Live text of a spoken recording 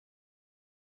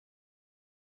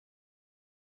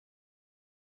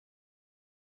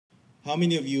How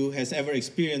many of you has ever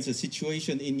experienced a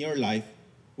situation in your life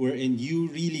wherein you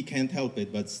really can't help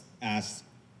it but ask,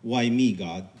 why me,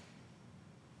 God?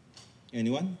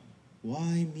 Anyone?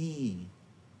 Why me?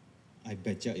 I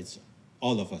betcha it's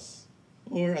all of us,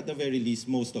 or at the very least,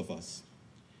 most of us.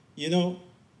 You know,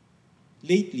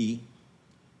 lately,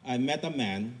 I met a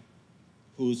man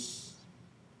whose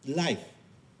life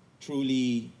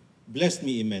truly blessed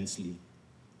me immensely.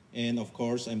 And of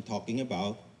course, I'm talking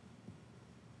about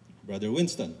Brother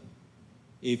Winston.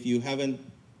 If you haven't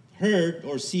heard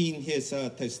or seen his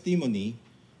testimony,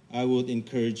 I would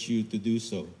encourage you to do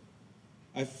so.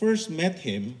 I first met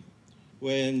him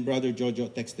when Brother Jojo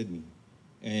texted me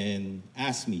and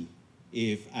asked me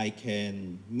if I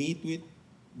can meet with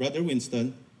Brother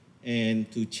Winston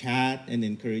and to chat and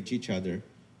encourage each other.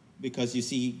 Because you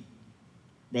see,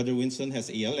 Brother Winston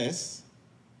has ALS.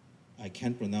 I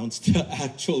can't pronounce the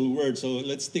actual word, so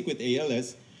let's stick with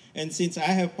ALS. And since I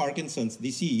have Parkinson's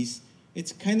disease,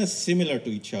 it's kind of similar to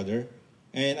each other.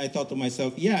 And I thought to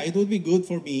myself, yeah, it would be good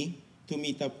for me to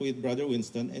meet up with Brother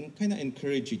Winston and kind of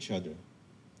encourage each other.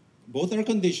 Both our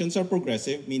conditions are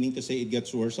progressive, meaning to say it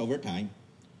gets worse over time.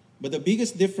 But the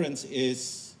biggest difference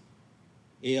is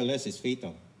ALS is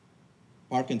fatal.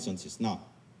 Parkinson's is not.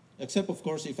 Except, of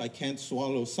course, if I can't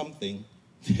swallow something,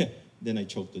 then I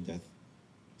choke to death.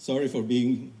 Sorry for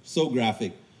being so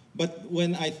graphic. But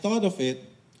when I thought of it,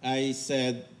 I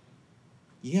said,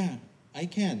 yeah, I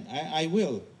can. I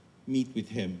will meet with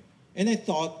him. And I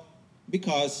thought,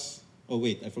 because, oh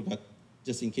wait, I forgot,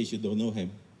 just in case you don't know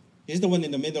him. He's the one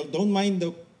in the middle. Don't mind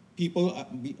the people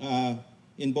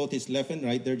in both his left and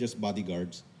right. They're just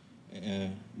bodyguards.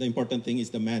 The important thing is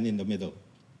the man in the middle.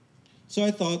 So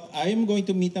I thought, I am going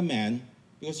to meet a man,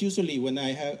 because usually when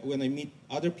I meet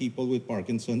other people with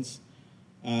Parkinson's,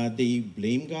 they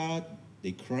blame God,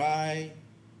 they cry,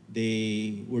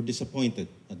 they were disappointed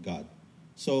at God.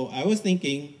 So I was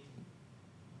thinking,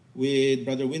 with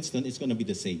Brother Winston, it's going to be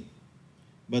the same.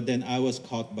 But then I was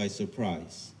caught by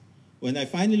surprise. When I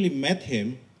finally met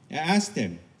him, I asked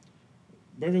him,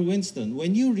 Brother Winston,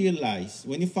 when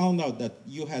you found out that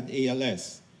you had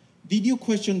ALS, did you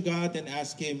question God and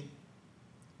ask him,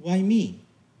 why me?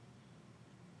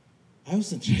 I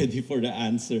wasn't ready for the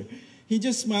answer. He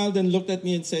just smiled and looked at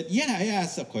me and said, yeah, I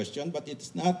asked a question, but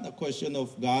it's not a question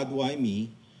of God, why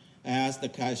me? I asked the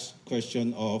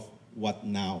question of what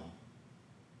now?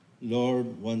 Lord,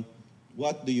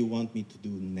 what do you want me to do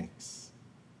next?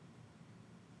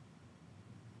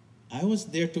 I was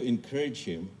there to encourage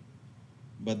him,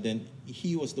 but then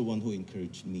he was the one who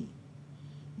encouraged me.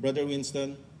 Brother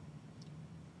Winston,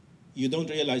 you don't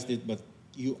realize it, but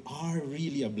you are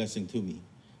really a blessing to me.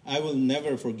 I will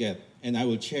never forget, and I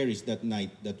will cherish that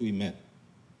night that we met.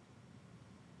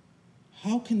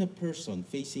 How can a person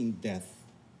facing death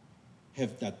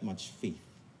have that much faith?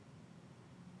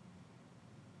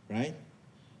 Right?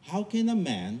 How can a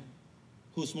man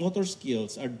whose motor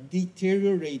skills are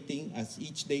deteriorating as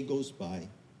each day goes by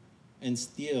and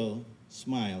still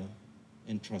smile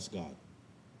and trust God?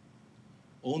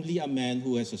 Only a man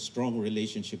who has a strong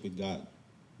relationship with God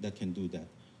that can do that.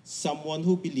 Someone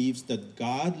who believes that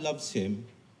God loves him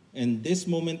and this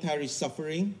momentary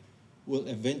suffering will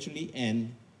eventually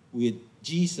end with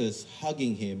Jesus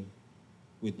hugging him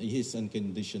with his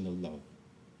unconditional love.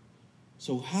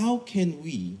 So how can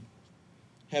we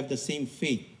have the same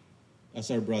faith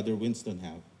as our brother Winston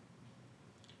have?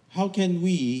 How can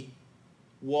we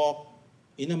walk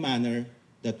in a manner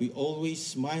that we always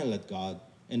smile at God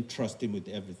and trust him with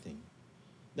everything?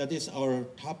 That is our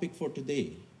topic for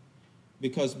today.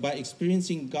 Because by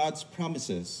experiencing God's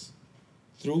promises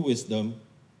through wisdom,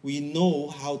 we know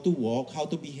how to walk, how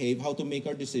to behave, how to make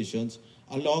our decisions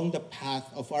along the path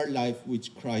of our life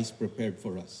which Christ prepared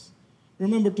for us.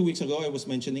 Remember 2 weeks ago I was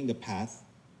mentioning the path,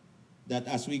 that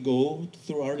as we go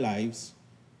through our lives,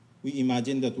 we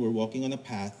imagine that we're walking on a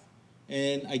path.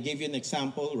 And I gave you an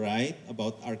example, right,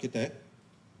 about architect,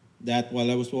 that while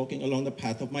I was walking along the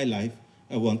path of my life,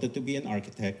 I wanted to be an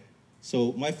architect.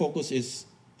 So my focus is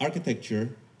architecture,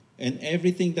 and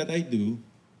everything that I do,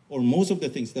 or most of the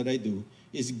things that I do,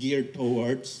 is geared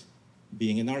towards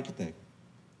being an architect.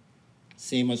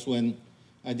 Same as when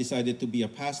I decided to be a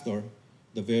pastor,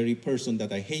 the very person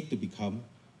that I hate to become,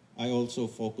 I also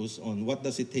focus on what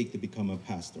does it take to become a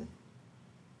pastor.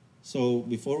 So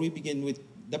before we begin with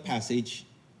the passage,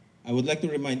 I would like to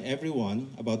remind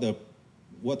everyone about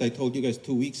what I told you guys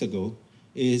 2 weeks ago,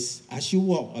 is as you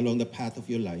walk along the path of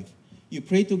your life, you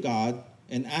pray to God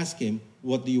and ask him,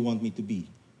 what do you want me to be?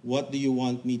 What do you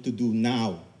want me to do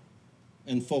now?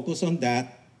 And focus on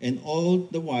that. And all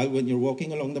the while, when you're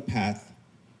walking along the path,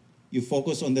 you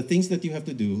focus on the things that you have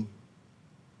to do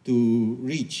to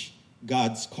reach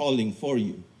God's calling for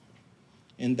you.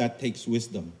 And that takes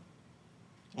wisdom.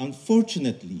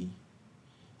 Unfortunately,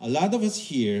 a lot of us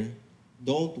here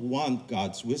don't want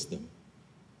God's wisdom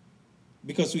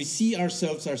because we see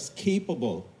ourselves as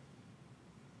capable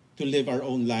to live our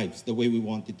own lives the way we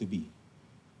want it to be.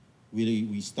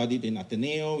 We studied in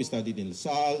Ateneo, we studied in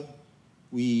LaSalle,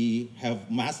 we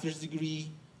have master's degree,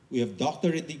 we have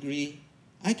doctorate degree.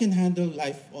 I can handle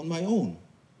life on my own.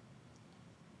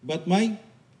 But my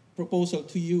proposal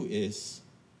to you is,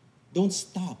 don't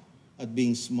stop at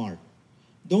being smart.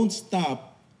 Don't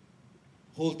stop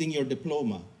holding your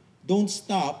diploma. Don't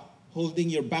stop holding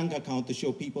your bank account to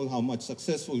show people how much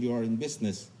successful you are in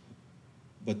business.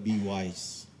 But be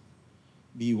wise.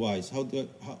 Be wise.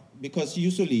 Because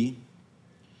usually,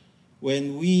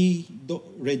 when we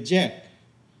reject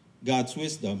God's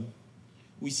wisdom,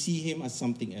 we see him as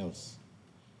something else.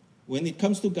 When it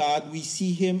comes to God, we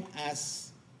see him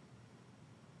as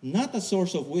not a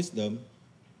source of wisdom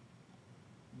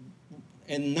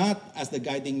and not as the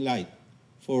guiding light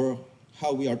for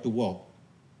how we are to walk.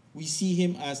 We see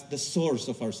him as the source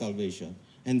of our salvation,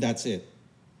 and that's it.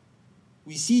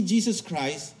 We see Jesus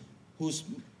Christ's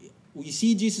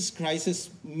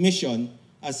mission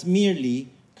as merely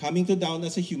coming down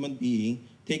as a human being,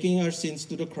 taking our sins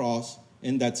to the cross,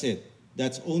 and that's it.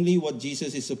 That's only what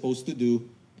Jesus is supposed to do,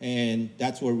 and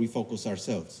that's where we focus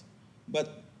ourselves.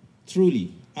 But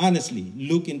truly, honestly,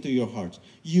 look into your hearts.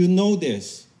 You know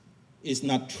this is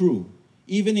not true.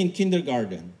 Even in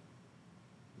kindergarten,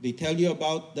 they tell you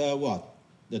about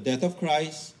the death of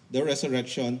Christ, the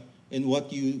resurrection, and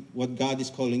what God is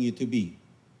calling you to be.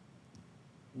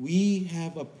 We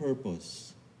have a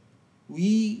purpose.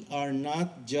 We are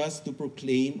not just to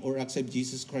proclaim or accept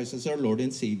Jesus Christ as our Lord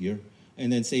and Savior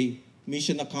and then say,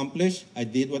 mission accomplished, I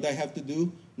did what I have to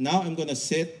do. Now I'm going to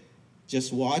sit,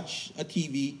 just watch a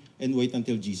TV, and wait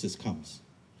until Jesus comes.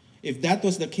 If that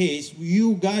was the case,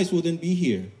 you guys wouldn't be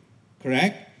here,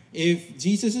 correct? If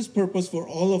Jesus' purpose for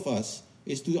all of us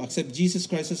is to accept Jesus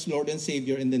Christ as Lord and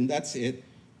Savior, and then that's it,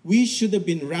 we should have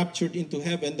been raptured into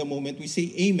heaven the moment we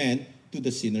say amen to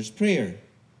the sinner's prayer.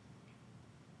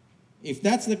 If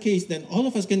that's the case, then all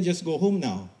of us can just go home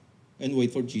now and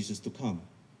wait for Jesus to come.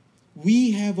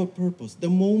 We have a purpose. The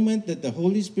moment that the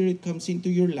Holy Spirit comes into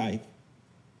your life,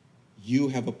 you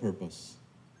have a purpose.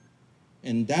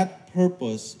 And that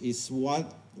purpose is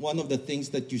one of the things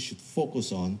that you should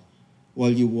focus on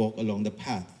while you walk along the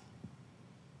path.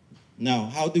 Now,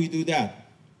 how do we do that?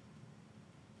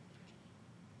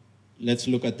 Let's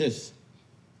look at this.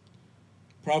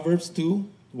 Proverbs 2,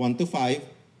 1-5.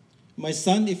 My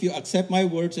son, if you accept my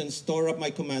words and store up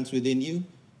my commands within you,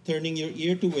 turning your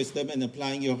ear to wisdom and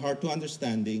applying your heart to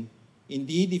understanding,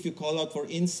 indeed, if you call out for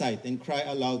insight and cry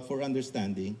aloud for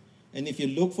understanding, and if you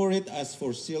look for it as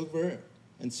for silver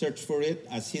and search for it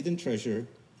as hidden treasure,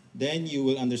 then you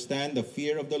will understand the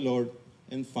fear of the Lord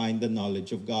and find the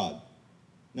knowledge of God.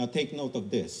 Now take note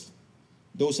of this.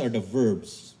 Those are the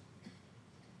verbs.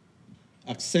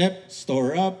 Accept,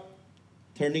 store up,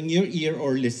 turning your ear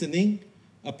or listening,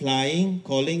 applying,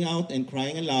 calling out and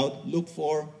crying aloud, look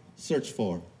for, search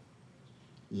for.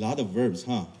 A lot of verbs,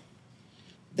 huh?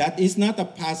 That is not a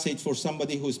passage for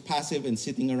somebody who's passive and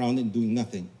sitting around and doing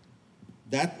nothing.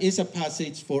 That is a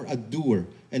passage for a doer,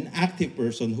 an active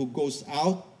person who goes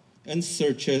out and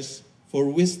searches for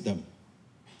wisdom.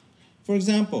 For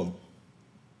example,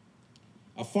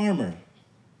 a farmer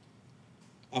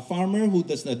who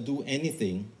does not do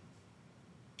anything,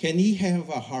 can he have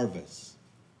a harvest?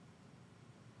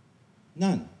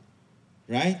 None,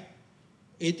 right?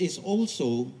 It is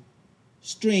also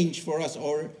strange for us,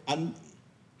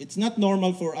 it's not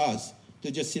normal for us to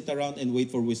just sit around and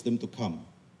wait for wisdom to come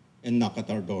and knock at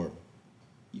our door.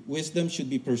 Wisdom should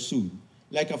be pursued.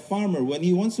 Like a farmer, when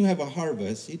he wants to have a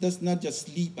harvest, he does not just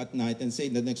sleep at night and say,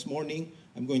 the next morning,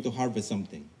 I'm going to harvest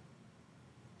something.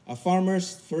 A farmer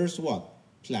first what?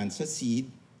 Plants a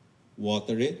seed,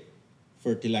 water it,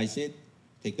 fertilize it,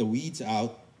 take the weeds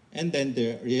out, and then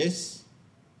there is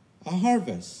a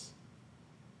harvest.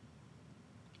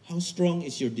 How strong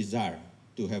is your desire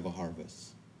to have a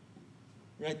harvest?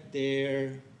 Right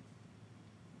there.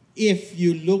 If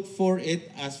you look for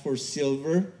it as for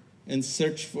silver and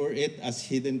search for it as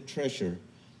hidden treasure,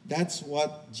 that's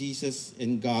what Jesus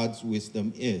and God's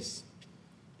wisdom is.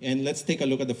 And let's take a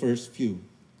look at the first few.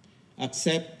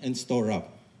 Accept and store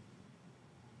up.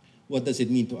 What does it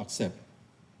mean to accept?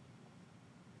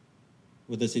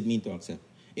 What does it mean to accept?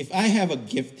 If I have a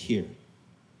gift here,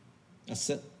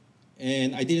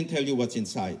 and I didn't tell you what's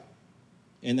inside,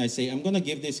 and I say, I'm going to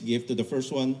give this gift to the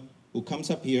first one who comes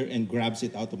up here and grabs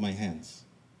it out of my hands,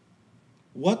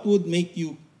 what would make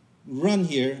you run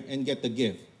here and get the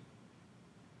gift.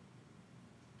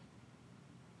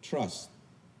 Trust.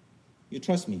 You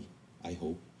trust me, I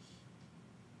hope.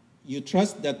 You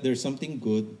trust that there's something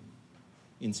good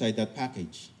inside that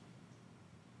package.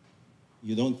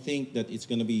 You don't think that it's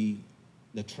going to be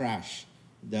the trash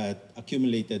that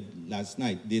accumulated last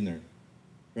night, dinner,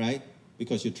 right?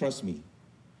 Because you trust me.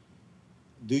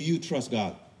 Do you trust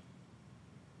God?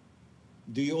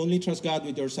 Do you only trust God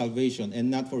with your salvation and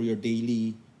not for your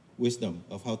daily wisdom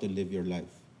of how to live your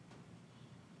life?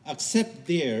 Accept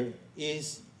there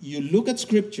is you look at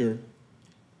Scripture,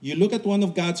 you look at one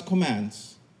of God's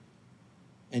commands,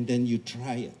 and then you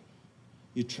try it.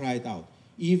 You try it out.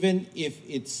 Even if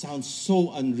it sounds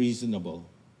so unreasonable,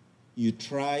 you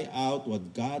try out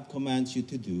what God commands you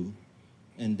to do,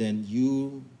 and then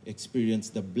you experience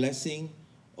the blessing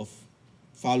of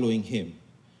following Him.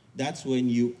 That's when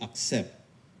you accept,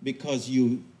 because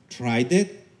you tried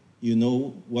it, you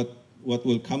know what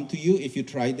will come to you if you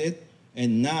tried it,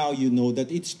 and now you know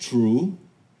that it's true.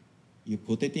 You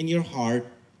put it in your heart,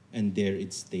 and there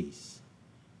it stays.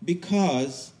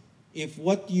 Because if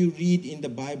what you read in the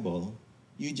Bible,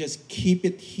 you just keep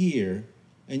it here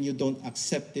and you don't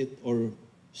accept it or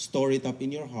store it up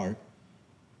in your heart,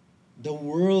 the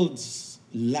world's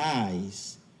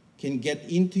lies can get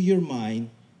into your mind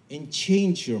and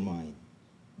change your mind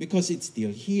because it's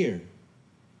still here.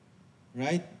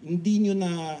 Right? Hindi nyo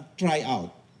na try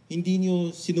out. Hindi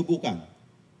nyo sinubukan.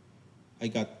 I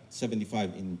got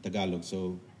 75 in Tagalog,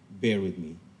 so bear with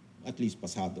me. At least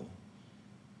pasado.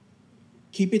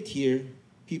 Keep it here.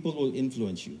 People will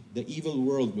influence you. The evil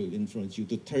world will influence you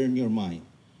to turn your mind.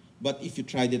 But if you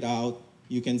tried it out,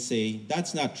 you can say,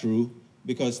 that's not true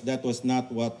because that was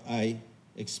not what I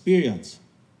experienced.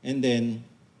 And then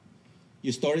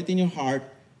you store it in your heart.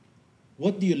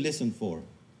 What do you listen for?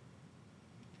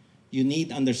 You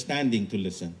need understanding to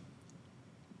listen.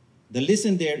 The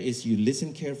listen there is you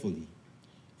listen carefully.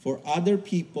 For other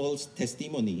people's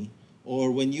testimony,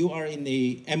 or when you are in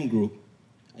a M group,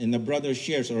 and a brother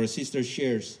shares or a sister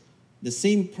shares the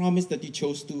same promise that you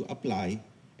chose to apply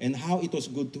and how it was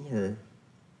good to her,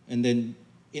 and then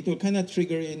it will kind of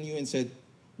trigger in you and said,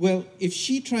 well, if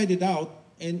she tried it out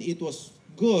and it was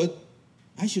good,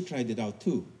 I should try it out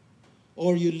too.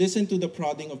 Or you listen to the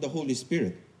prodding of the Holy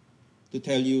Spirit to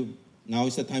tell you, now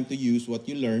is the time to use what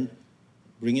you learned,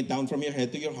 bring it down from your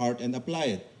head to your heart and apply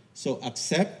it. So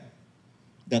accept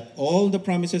that all the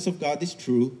promises of God is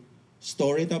true,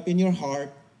 store it up in your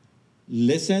heart,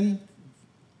 listen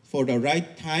for the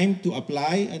right time to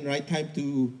apply and right time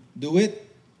to do it,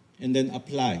 and then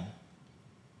apply.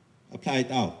 Apply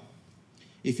it out.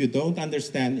 If you don't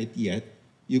understand it yet,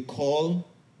 you call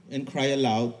and cry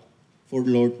aloud for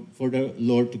the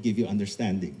Lord to give you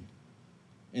understanding.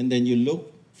 And then you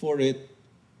look for it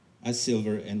as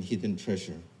silver and hidden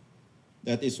treasure.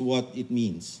 That is what it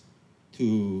means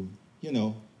to,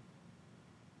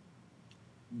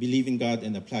 believe in God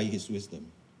and apply His wisdom.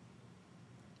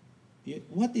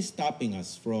 What is stopping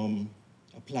us from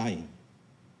applying?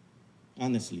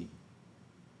 Honestly.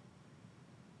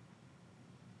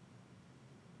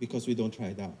 Because we don't try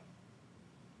it out.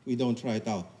 We don't try it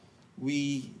out.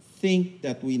 We think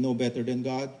that we know better than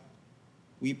God.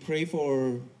 We pray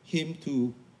for Him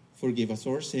to forgive us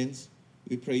our sins.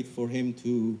 We pray for Him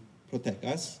to protect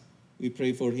us. We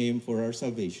pray for Him for our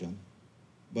salvation.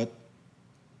 But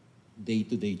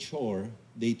day-to-day chore,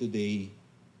 day-to-day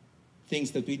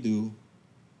things that we do,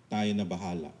 tayo na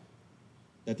bahala.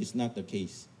 That is not the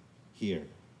case here.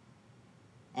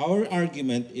 Our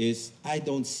argument is, I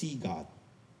don't see God.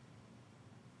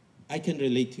 I can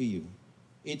relate to you.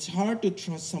 It's hard to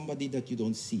trust somebody that you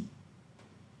don't see.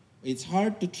 It's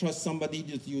hard to trust somebody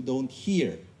that you don't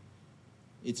hear.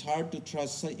 It's hard to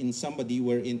trust in somebody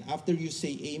wherein after you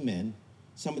say amen,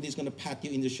 somebody's going to pat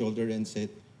you in the shoulder and say,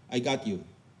 I got you.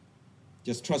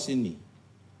 Just trust in me.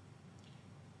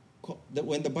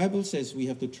 When the Bible says we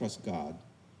have to trust God,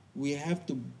 we have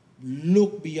to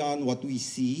look beyond what we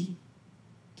see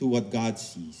to what God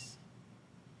sees.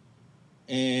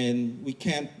 And we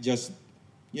can't just,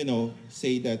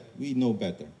 say that we know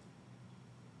better.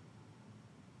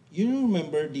 You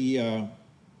remember the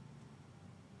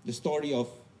story of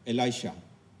Elisha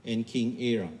and King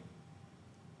Aram.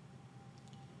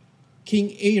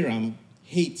 King Aram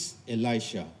hates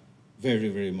Elisha very,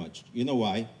 very much. You know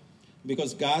why?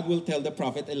 Because God will tell the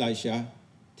prophet Elisha,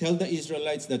 tell the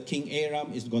Israelites that King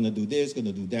Aram is going to do this, going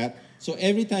to do that. So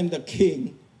every time the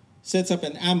king sets up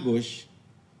an ambush,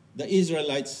 the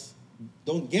Israelites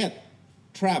don't get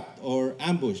trapped or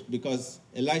ambushed because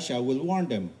Elisha will warn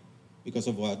them because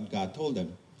of what God told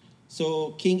them.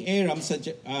 So King Aram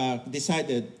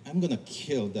decided, I'm going to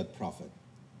kill that prophet.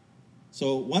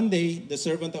 So one day, the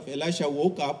servant of Elisha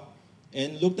woke up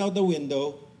and looked out the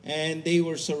window, and they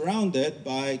were surrounded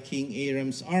by King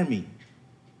Aram's army.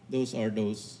 Those are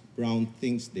those brown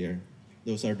things there.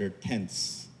 Those are their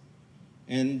tents.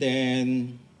 And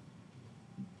then,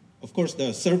 of course,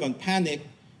 the servant panicked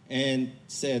and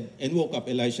said, and woke up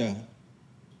Elisha,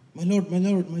 my Lord, my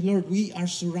Lord, my Lord, we are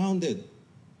surrounded.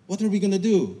 What are we going to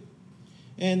do?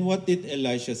 And what did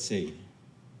Elisha say?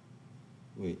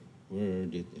 Wait, where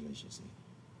did Elisha say?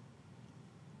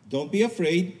 Don't be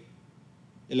afraid,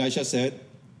 Elisha said.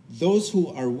 Those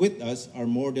who are with us are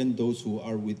more than those who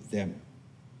are with them.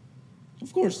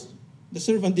 Of course, the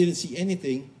servant didn't see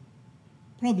anything.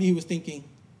 Probably he was thinking,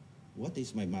 what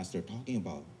is my master talking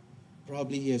about?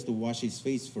 Probably he has to wash his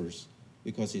face first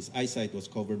because his eyesight was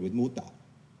covered with muta.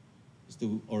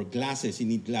 Or glasses, he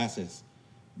needs glasses.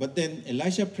 But then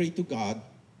Elisha prayed to God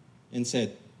and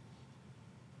said,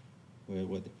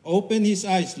 open his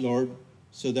eyes, Lord,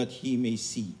 so that he may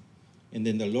see. And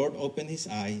then the Lord opened his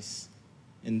eyes,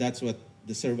 and that's what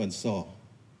the servant saw.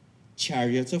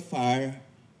 Chariots of fire,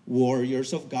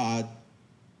 warriors of God,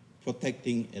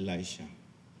 protecting Elisha.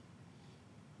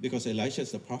 Because Elisha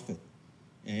is the prophet,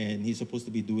 and he's supposed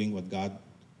to be doing what God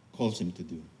calls him to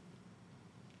do.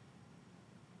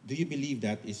 Do you believe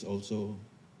that is also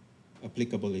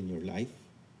applicable in your life?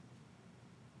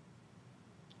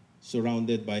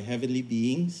 Surrounded by heavenly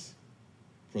beings,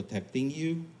 protecting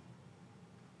you?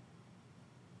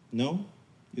 No?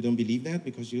 You don't believe that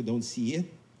because you don't see it?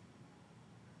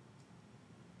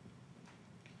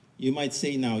 You might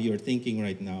say now, you're thinking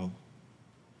right now,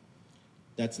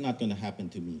 that's not going to happen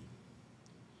to me.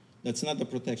 That's not the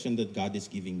protection that God is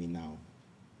giving me now.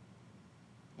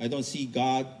 I don't see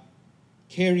God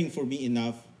caring for me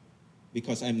enough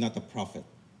because I'm not a prophet.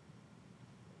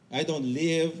 I don't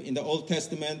live in the Old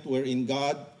Testament wherein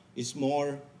God is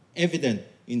more evident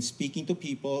in speaking to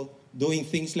people, doing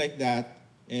things like that,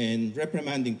 and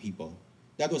reprimanding people.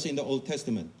 That was in the Old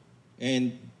Testament.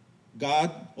 And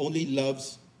God only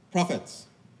loves prophets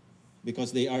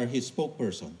because they are his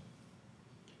spokesperson.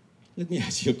 Let me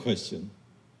ask you a question.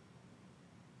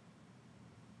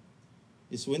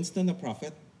 Is Winston a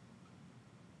prophet?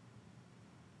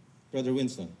 Brother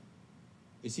Winston,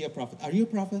 is he a prophet? Are you a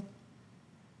prophet?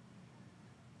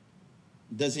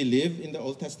 Does he live in the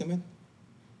Old Testament?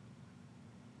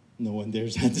 No one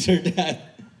dares answer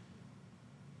that.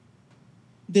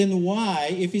 Then why,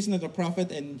 if he's not a prophet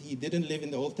and he didn't live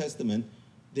in the Old Testament,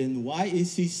 then why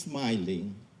is he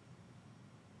smiling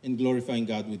and glorifying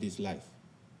God with his life?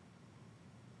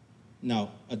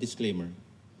 Now, a disclaimer.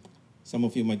 Some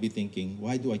of you might be thinking,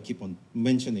 why do I keep on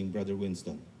mentioning Brother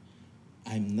Winston?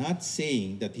 I'm not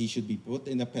saying that he should be put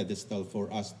in a pedestal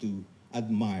for us to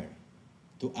admire,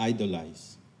 to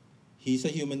idolize. He's a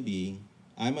human being.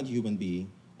 I'm a human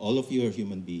being. All of you are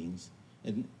human beings.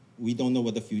 And we don't know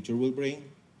what the future will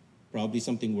bring. Probably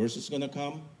something worse is going to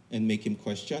come and make him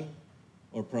question.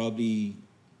 Or probably,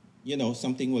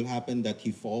 something will happen that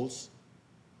he falls.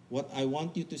 What I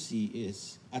want you to see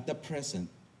is, at the present,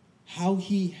 how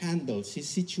he handles his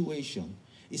situation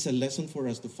is a lesson for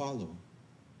us to follow.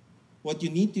 What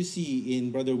you need to see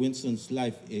in Brother Winston's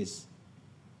life is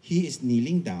he is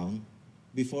kneeling down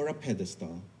before a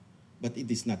pedestal, but it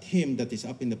is not him that is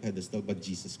up in the pedestal, but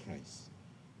Jesus Christ.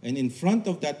 And in front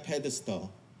of that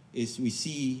pedestal is we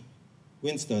see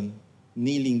Winston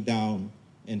kneeling down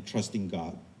and trusting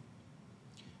God.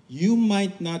 You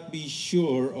might not be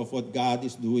sure of what God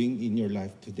is doing in your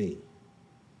life today.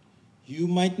 You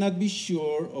might not be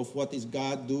sure of what is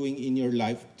God doing in your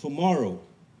life tomorrow.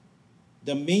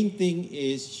 The main thing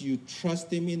is you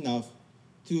trust him enough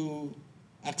to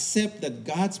accept that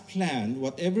God's plan,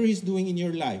 whatever he's doing in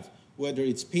your life, whether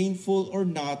it's painful or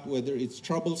not, whether it's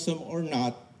troublesome or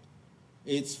not,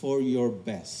 it's for your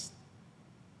best.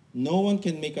 No one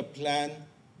can make a plan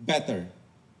better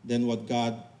than what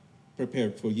God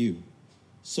prepared for you.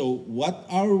 So what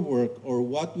our work or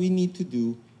what we need to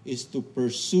do is to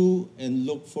pursue and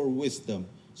look for wisdom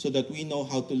so that we know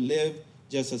how to live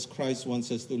just as Christ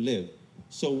wants us to live.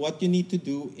 So what you need to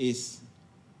do is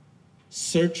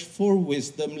search for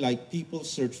wisdom like people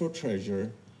search for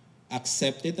treasure,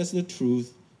 accept it as the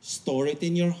truth, store it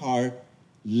in your heart,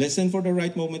 listen for the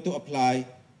right moment to apply,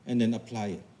 and then apply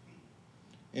it.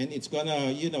 And it's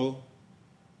gonna,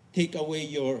 take away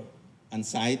your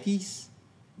anxieties,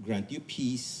 grant you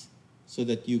peace, so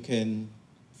that you can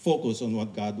focus on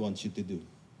what God wants you to do.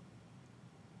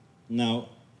 Now,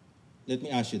 let me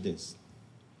ask you this.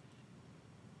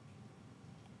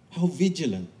 How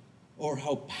vigilant or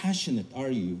how passionate are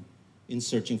you in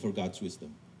searching for God's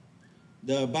wisdom?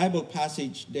 the Bible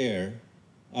passage there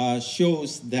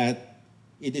shows that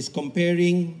it is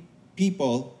comparing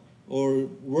people or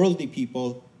worldly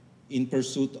people in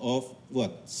pursuit of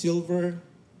what? Silver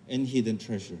and hidden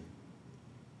treasure.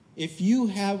 If you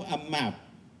have a map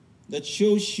that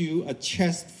shows you a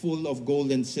chest full of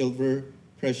gold and silver,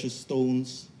 precious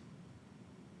stones,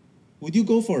 would you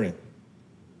go for it?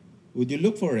 Would you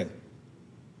look for it?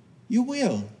 You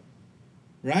will,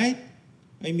 right?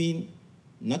 I mean,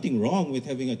 nothing wrong with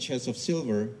having a chest of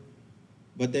silver,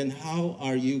 but then how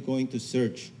are you going to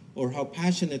search, or how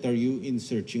passionate are you in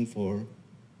searching for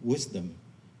wisdom?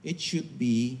 It should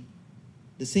be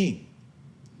the same.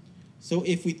 So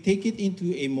if we take it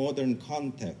into a modern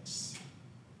context,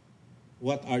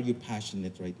 what are you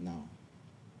passionate right now?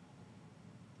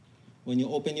 When you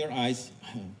open your eyes,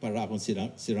 para akong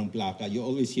sirang plaka, you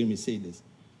always hear me say this.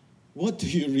 What do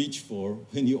you reach for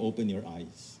when you open your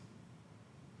eyes?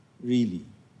 Really?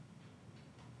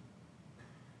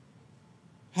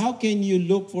 How can you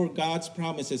look for God's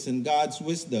promises and God's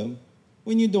wisdom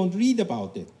when you don't read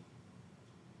about it?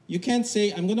 You can't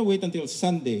say, I'm going to wait until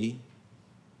Sunday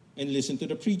and listen to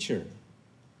the preacher.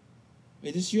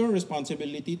 It is your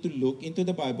responsibility to look into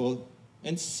the Bible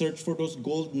and search for those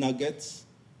gold nuggets,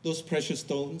 those precious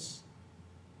stones,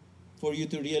 for you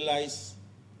to realize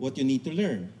what you need to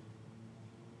learn.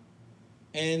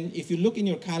 And if you look in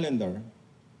your calendar,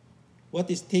 what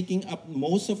is taking up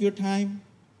most of your time,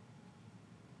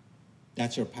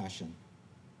 that's your passion.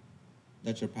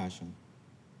 That's your passion.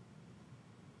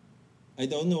 I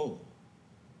don't know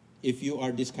if you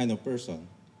are this kind of person.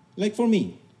 Like for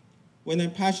me, when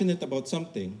I'm passionate about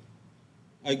something,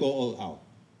 I go all out.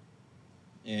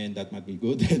 And that might be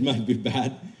good, that might be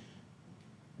bad.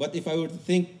 But if I were to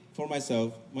think for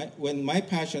myself, when my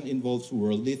passion involves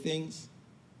worldly things,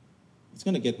 it's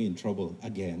going to get me in trouble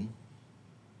again.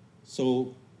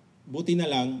 So, buti na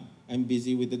lang, I'm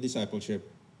busy with the discipleship.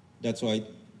 That's why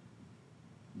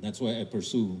I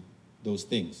pursue those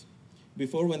things.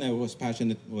 Before, when I was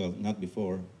passionate, well, not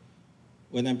before,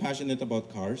 when I'm passionate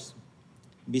about cars,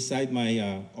 beside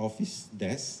my office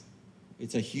desk,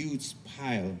 it's a huge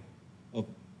pile of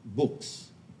books,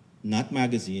 not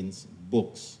magazines,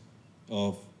 books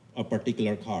of a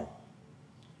particular car.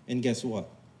 And guess what?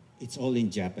 It's all in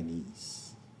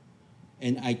Japanese.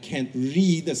 And I can't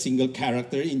read a single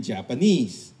character in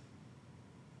Japanese.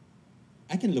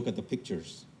 I can look at the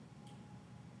pictures.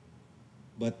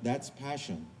 But that's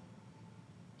passion.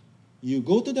 You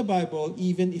go to the Bible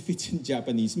even if it's in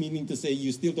Japanese, meaning to say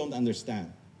you still don't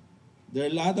understand.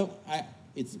 There's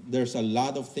a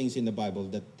lot of things in the Bible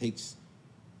that takes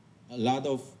a lot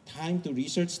of time to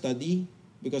research, study,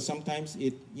 because sometimes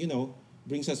it,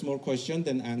 brings us more questions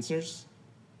than answers.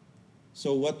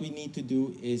 So what we need to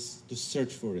do is to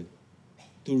search for it,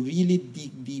 to really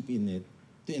dig deep in it,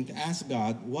 and to ask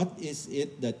God, what is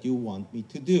it that you want me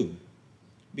to do?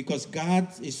 Because God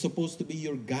is supposed to be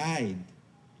your guide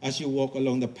as you walk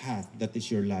along the path that is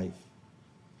your life.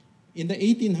 In the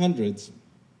 1800s,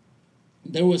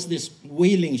 there was this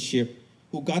whaling ship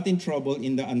who got in trouble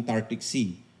in the Antarctic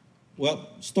Sea. Well,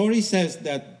 story says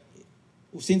that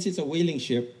since it's a whaling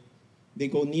ship, they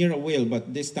go near a whale,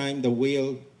 but this time the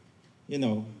whale,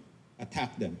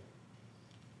 attacked them.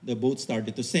 The boat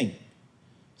started to sink.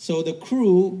 So the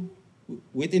crew,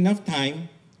 with enough time,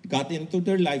 got into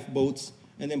their lifeboats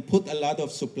and then put a lot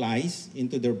of supplies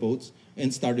into their boats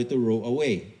and started to row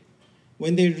away.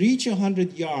 When they reached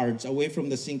 100 yards away from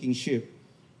the sinking ship,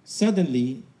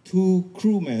 suddenly 2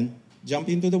 crewmen jumped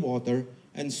into the water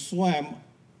and swam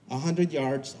 100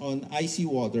 yards on icy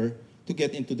water to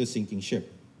get into the sinking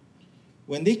ship.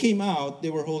 When they came out, they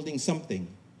were holding something.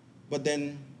 But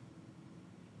then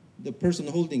the person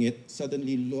holding it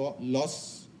suddenly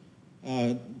lost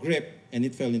grip and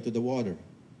it fell into the water.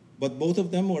 But both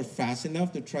of them were fast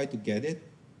enough to try to get it.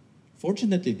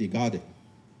 Fortunately, they got it.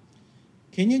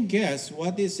 Can you guess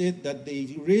what is it that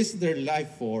they risked their life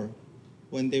for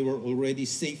when they were already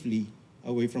safely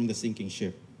away from the sinking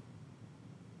ship?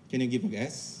 Can you give a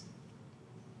guess?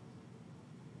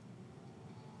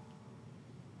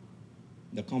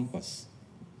 The compass.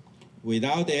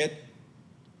 Without it,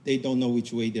 they don't know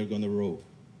which way they're going to row.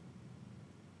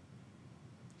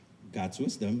 God's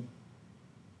wisdom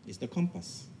is the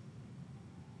compass.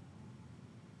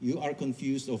 You are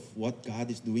confused of what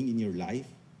God is doing in your life?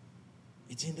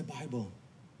 It's in the Bible.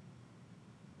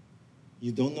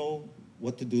 You don't know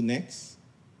what to do next?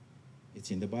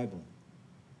 It's in the Bible.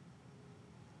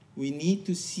 We need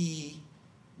to see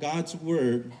God's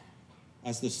word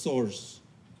as the source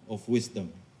of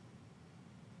wisdom.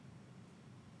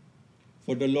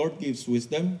 For the Lord gives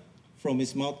wisdom. From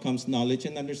his mouth comes knowledge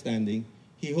and understanding.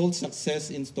 He holds success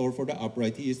in store for the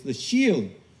upright. He is the shield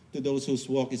to those whose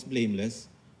walk is blameless.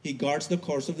 He guards the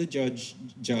course of the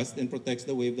just and protects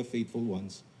the way of the faithful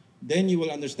ones. Then you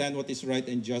will understand what is right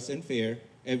and just and fair,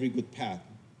 every good path.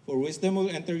 For wisdom will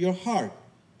enter your heart,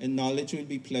 and knowledge will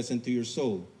be pleasant to your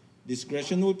soul.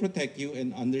 Discretion will protect you,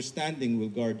 and understanding will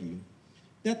guard you.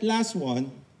 That last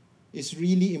one is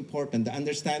really important, the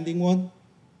understanding one,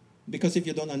 because if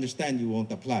you don't understand, you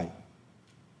won't apply.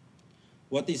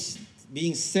 What is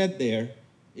being said there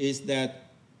is that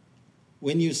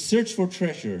when you search for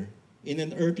treasure in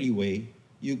an earthly way,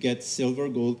 you get silver,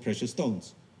 gold, precious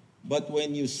stones. But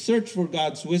when you search for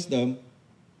God's wisdom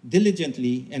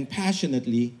diligently and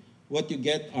passionately, what you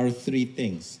get are three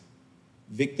things: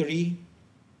 victory,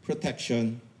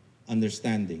 protection,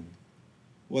 understanding.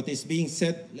 What is being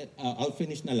said, I'll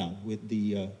finish na lang with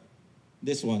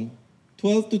this one.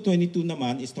 12 to 22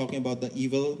 naman is talking about the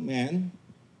evil man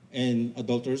and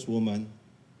adulterous woman.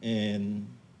 And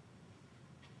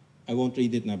I won't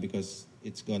read it now because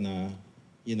it's gonna,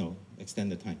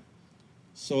 extend the time.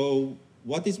 So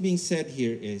what is being said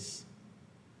here is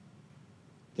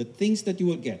the things that you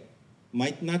will get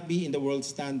might not be in the world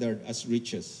standard as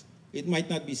riches. It might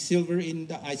not be silver in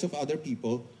the eyes of other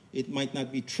people. It might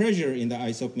not be treasure in the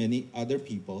eyes of many other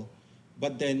people.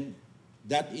 But then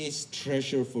that is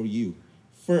treasure for you.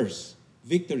 First,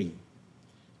 victory.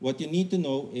 What you need to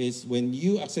know is when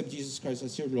you accept Jesus Christ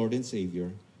as your Lord and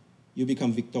Savior, you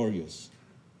become victorious.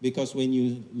 Because when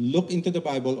you look into the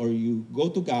Bible or you go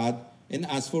to God and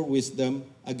ask for wisdom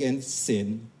against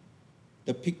sin,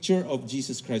 the picture of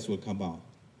Jesus Christ will come out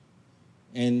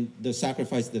and the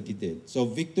sacrifice that he did. So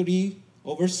victory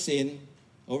over sin,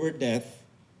 over death,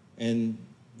 and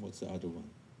what's the other one?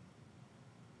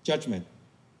 Judgment.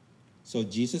 So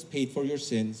Jesus paid for your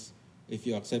sins. If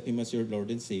you accept him as your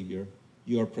Lord and Savior,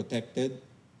 you are protected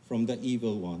from the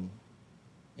evil one,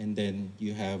 and then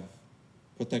you have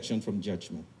protection from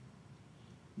judgment.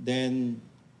 Then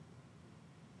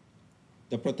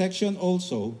the protection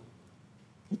also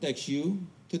protects you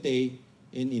today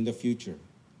and in the future.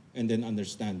 And then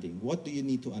understanding. What do you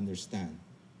need to understand?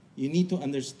 You need to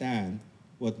understand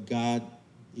what God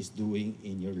is doing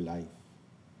in your life.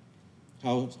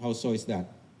 How so is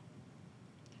that?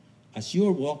 As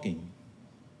you're walking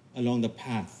along the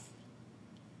path,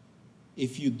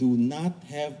 if you do not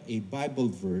have a Bible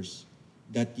verse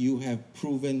that you have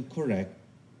proven correct,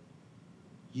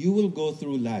 you will go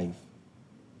through life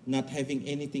not having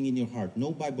anything in your heart,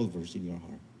 no Bible verse in your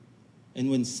heart.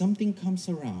 And when something comes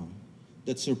around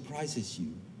that surprises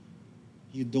you,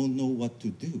 you don't know what to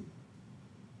do.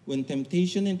 When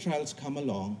temptation and trials come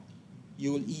along,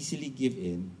 you will easily give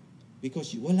in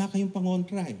because wala kayong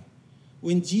pangontra eh.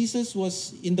 When Jesus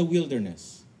was in the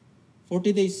wilderness,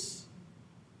 40 days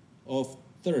of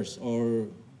thirst, or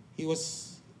he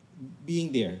was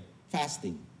being there,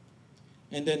 fasting,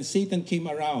 and then Satan came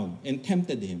around and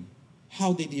tempted him,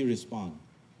 how did he respond?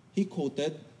 He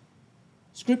quoted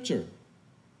Scripture.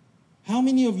 How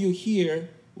many of you here,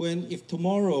 if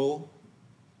tomorrow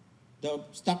the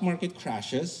stock market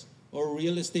crashes or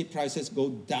real estate prices go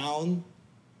down,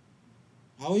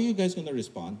 how are you guys going to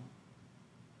respond?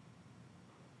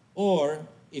 Or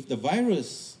if the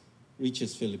virus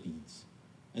reaches Philippines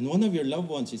and one of your loved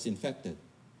ones is infected,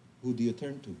 who do you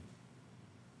turn to?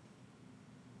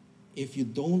 If you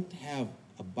don't have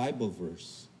a Bible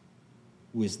verse,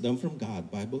 wisdom from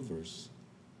God, Bible verse,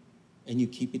 and you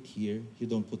keep it here, you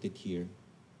don't put it here,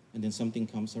 and then something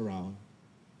comes around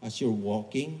as you're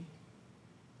walking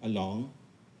along,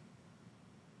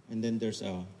 and then there's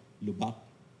a lubak,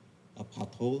 a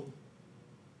pothole,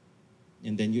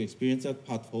 and then you experience that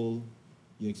pothole,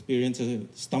 you experience a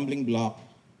stumbling block,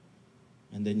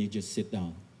 and then you just sit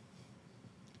down.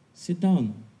 Sit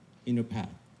down in your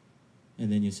path,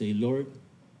 and then you say, Lord,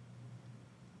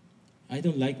 I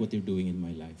don't like what you're doing in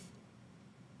my life.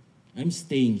 I'm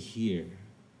staying here.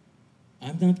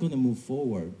 I'm not going to move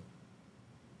forward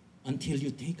until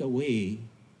you take away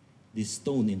this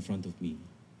stone in front of me.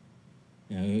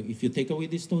 Now, if you take away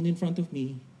this stone in front of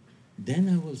me, then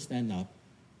I will stand up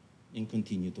and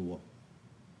continue to walk.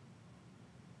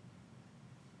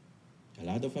 A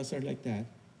lot of us are like that.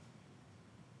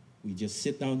 We just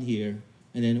sit down here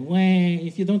and then,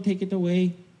 if you don't take it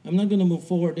away, I'm not going to move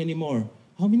forward anymore.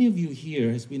 How many of you here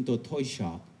has been to a toy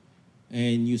shop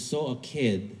and you saw a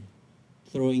kid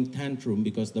throwing tantrum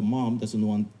because the mom doesn't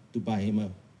want to buy him a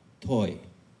toy?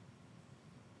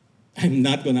 I'm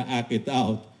not going to act it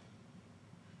out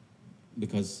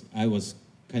because I was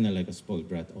kind of like a spoiled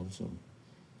brat also.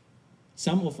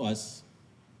 Some of us,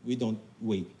 we don't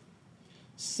wait.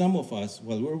 Some of us,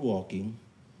 while we're walking,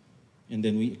 and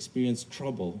then we experience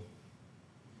trouble,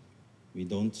 We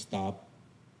don't stop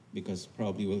because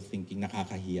probably we're thinking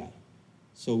nakakahiya.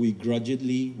 So we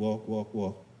grudgingly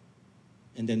walk.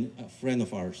 And then a friend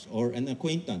of ours or an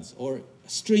acquaintance or a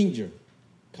stranger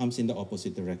comes in the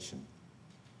opposite direction.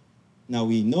 Now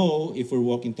we know if we're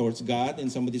walking towards God and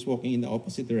somebody's walking in the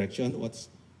opposite direction,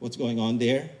 what's going on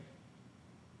there?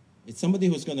 It's somebody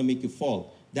who's going to make you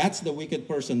fall. That's the wicked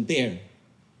person there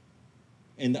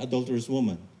and the adulterous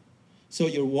woman. So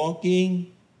you're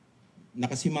walking,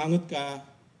 nakasimangot ka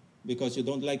because you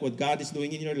don't like what God is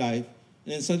doing in your life,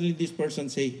 and then suddenly this person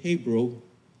say, hey bro,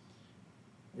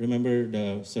 remember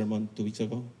the sermon 2 weeks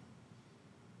ago?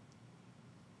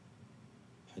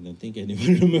 I don't think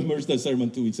anyone remembers the sermon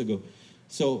 2 weeks ago.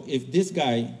 So if this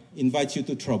guy invites you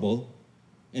to trouble,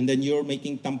 and then you're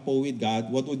making tampo with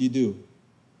God, what would you do?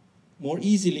 More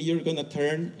easily, you're going to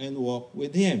turn and walk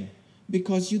with him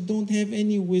because you don't have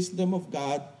any wisdom of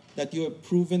God that you have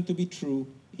proven to be true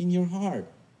in your heart.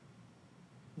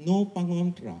 No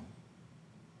pangontra.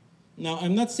 Now,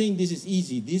 I'm not saying this is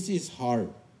easy. This is hard.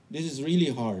 This is really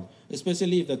hard,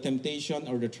 especially if the temptation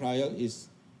or the trial is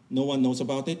no one knows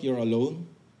about it, you're alone,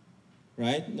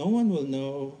 right? No one will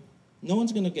know. No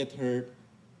one's going to get hurt.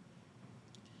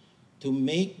 To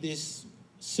make this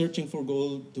searching for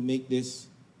gold, to make this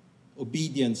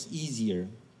obedience easier,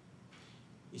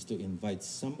 is to invite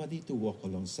somebody to walk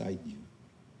alongside you,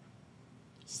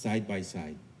 side by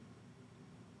side,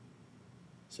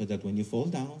 so that when you fall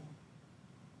down,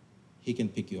 he can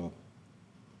pick you up.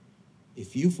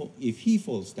 If he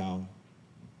falls down,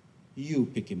 you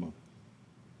pick him up.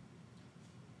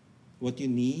 What you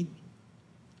need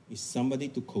is somebody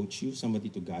to coach you, somebody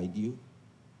to guide you,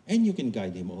 and you can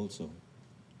guide him also.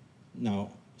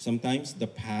 Now, sometimes the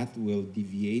path will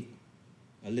deviate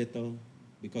a little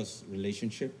because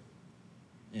relationship,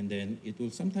 and then it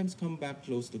will sometimes come back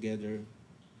close together.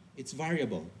 It's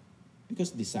variable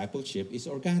because discipleship is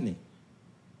organic.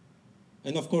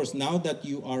 And of course, now that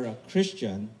you are a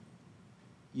Christian,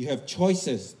 you have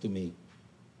choices to make.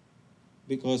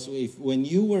 Because when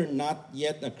you were not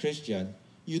yet a Christian,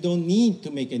 you don't need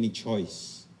to make any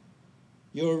choice.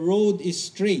 Your road is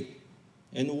straight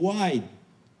and wide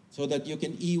so that you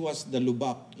can iwas the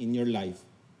lubak in your life.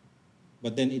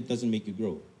 But then it doesn't make you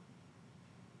grow.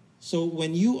 So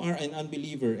when you are an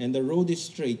unbeliever and the road is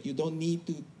straight, you don't need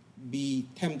to be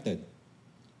tempted.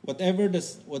 Whatever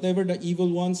the evil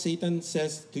one, Satan,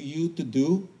 says to you to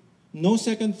do, no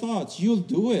second thoughts, you'll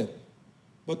do it.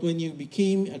 But when you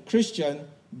became a Christian,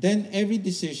 then every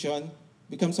decision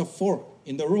becomes a fork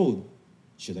in the road.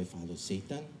 Should I follow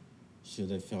Satan?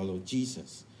 Should I follow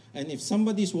Jesus? And if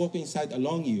somebody's walking side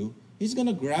along you, he's going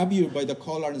to grab you by the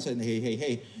collar and say,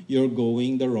 hey, you're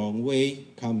going the wrong way.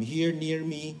 Come here near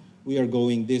me. We are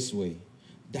going this way.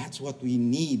 That's what we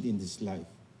need in this life.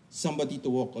 Somebody to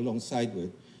walk alongside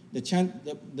with.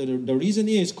 The reason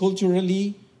is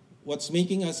culturally, what's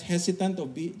making us hesitant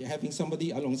of having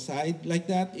somebody alongside like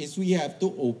that is we have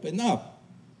to open up.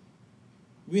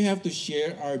 We have to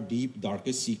share our deep,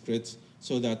 darkest secrets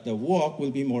so that the walk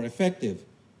will be more effective.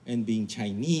 And being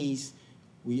Chinese,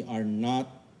 we are not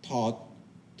taught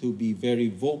to be very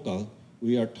vocal.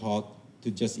 We are taught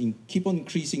to just keep on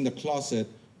increasing the closet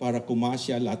para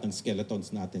kumasya lahat ng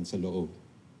skeletons natin sa loob.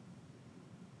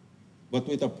 But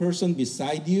with a person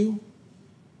beside you,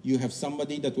 you have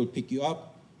somebody that will pick you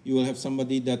up, you will have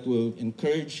somebody that will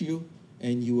encourage you,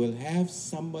 and you will have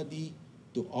somebody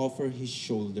to offer his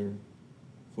shoulder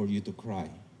for you to cry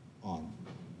on.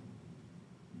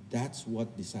 That's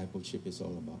what discipleship is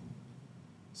all about.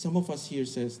 Some of us here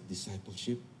says,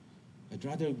 discipleship, I'd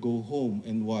rather go home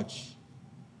and watch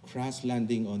Crash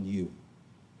Landing on You.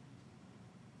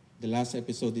 The last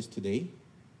episode is today,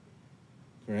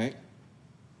 correct?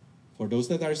 For those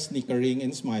that are snickering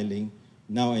and smiling,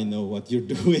 now I know what you're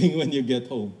doing when you get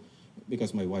home,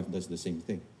 because my wife does the same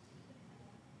thing.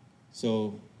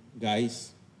 So,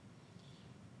 guys,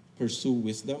 pursue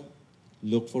wisdom.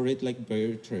 Look for it like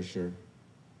buried treasure.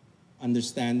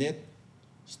 Understand it,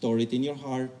 store it in your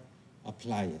heart,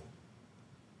 apply it.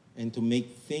 And to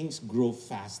make things grow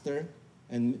faster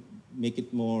and make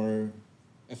it more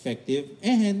effective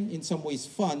and in some ways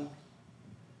fun,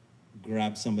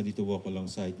 grab somebody to walk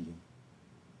alongside you.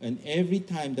 And every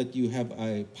time that you have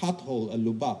a pothole, a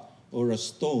lubak, or a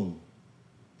stone,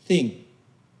 think,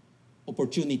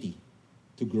 opportunity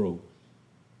to grow.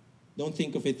 Don't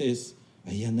think of it as,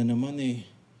 ayan na naman eh,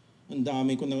 ang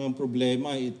dami ko nang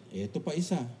problema, ito pa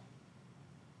isa.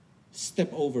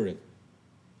 Step over it.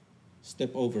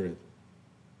 Step over it.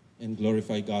 And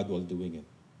glorify God while doing it.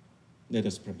 Let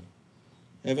us pray.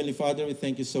 Heavenly Father, we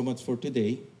thank you so much for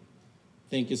today.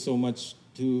 Thank you so much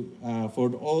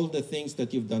for all the things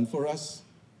that you've done for us.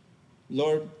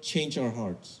 Lord, change our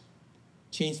hearts.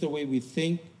 Change the way we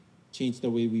think, change the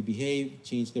way we behave,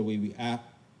 change the way we act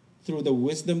through the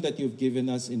wisdom that you've given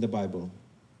us in the Bible.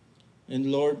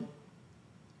 And Lord,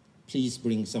 please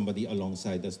bring somebody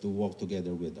alongside us to walk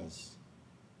together with us.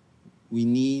 We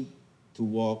need to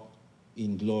walk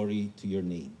in glory to your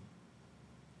name.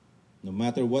 No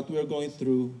matter what we're going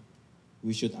through,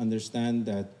 we should understand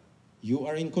that you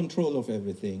are in control of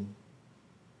everything,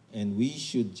 and we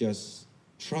should just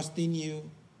trust in you,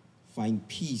 find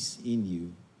peace in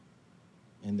you,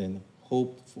 and then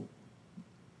hope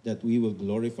that we will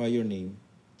glorify your name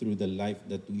through the life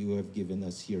that you have given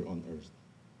us here on earth.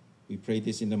 We pray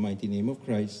this in the mighty name of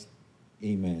Christ.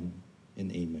 Amen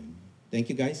and amen. Thank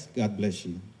you, guys. God bless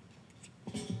you.